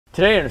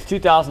Today in this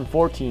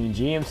 2014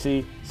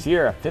 GMC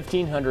Sierra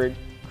 1500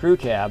 crew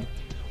cab,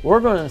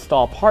 we're going to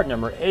install part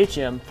number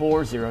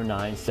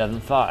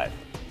HM40975.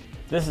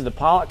 This is the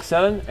Pollack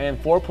 7 and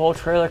 4-pole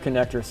trailer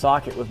connector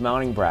socket with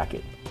mounting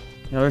bracket.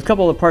 Now there's a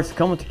couple of parts that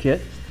come with the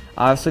kit.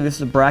 Obviously this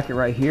is a bracket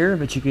right here,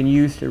 but you can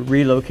use to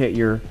relocate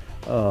your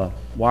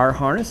wire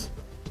harness.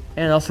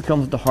 And it also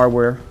comes with the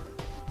hardware,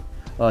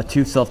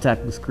 2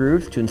 self-tacking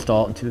screws to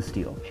install it into the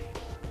steel.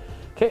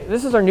 Okay,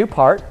 this is our new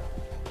part.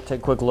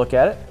 Take a quick look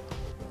at it.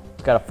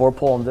 It's got a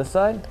 4-pole on this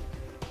side.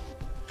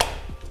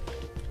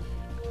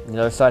 And the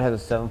other side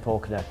has a 7-pole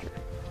connector.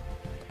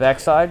 The back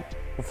side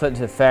will fit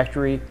into the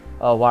factory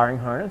wiring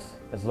harness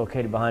that's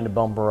located behind the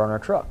bumper on our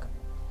truck.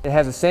 It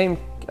has the same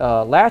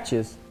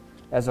latches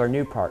as our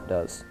new part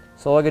does.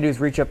 So all I gotta do is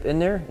reach up in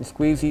there and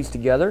squeeze these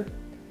together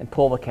and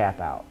pull the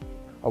cap out.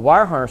 Our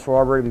wire harness will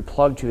already be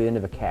plugged to the end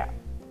of a cap.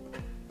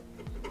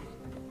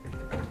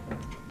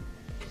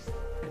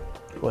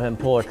 Go ahead and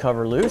pull our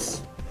cover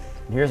loose.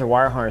 And here's our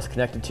wire harness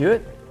connected to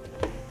it.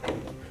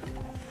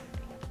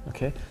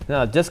 Okay,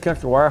 now to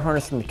disconnect the wire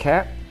harness from the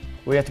cap,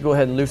 we have to go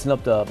ahead and loosen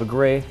up the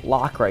gray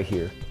lock right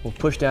here. We'll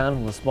push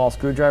down with a small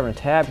screwdriver and a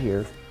tab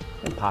here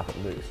and pop it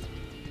loose.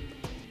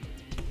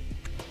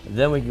 And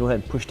then we can go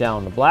ahead and push down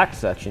on the black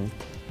section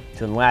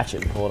to unlatch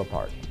it and pull it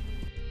apart.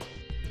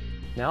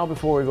 Now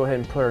before we go ahead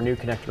and put our new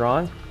connector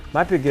on, it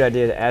might be a good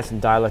idea to add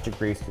some dielectric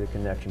grease to the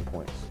connection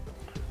points.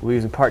 We're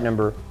using part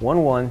number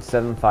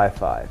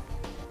 11755.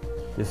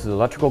 This is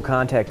electrical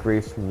contact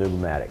grease from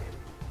Lube-O-Matic.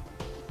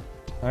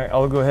 All right,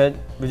 we'll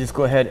just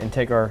go ahead and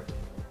take our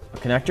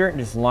connector and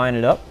just line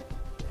it up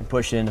and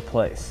push it into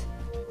place.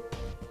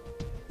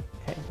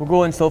 Okay, we'll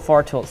go in so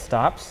far till it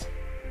stops.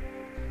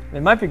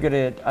 It might be a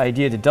good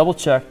idea to double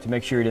check to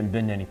make sure you didn't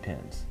bend any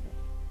pins.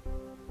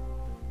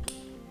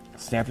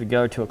 Snap it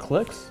together till it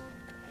clicks,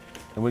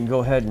 and we can go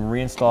ahead and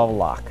reinstall the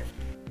lock.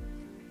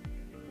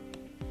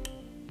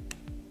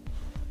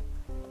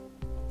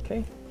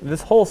 Okay,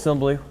 this whole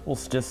assembly will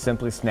just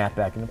simply snap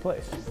back into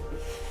place.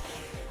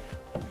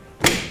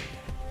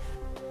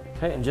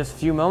 Okay, in just a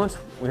few moments,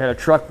 we had a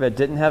truck that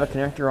didn't have a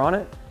connector on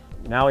it.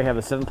 Now we have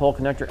a 7-pole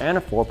connector and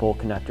a 4-pole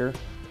connector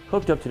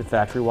hooked up to the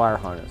factory wire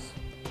harness.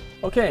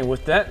 Okay,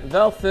 with that,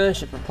 that'll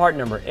finish it for part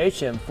number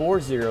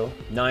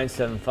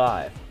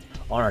HM40975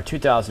 on our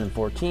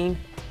 2014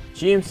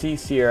 GMC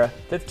Sierra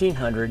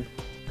 1500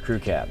 crew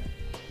cab.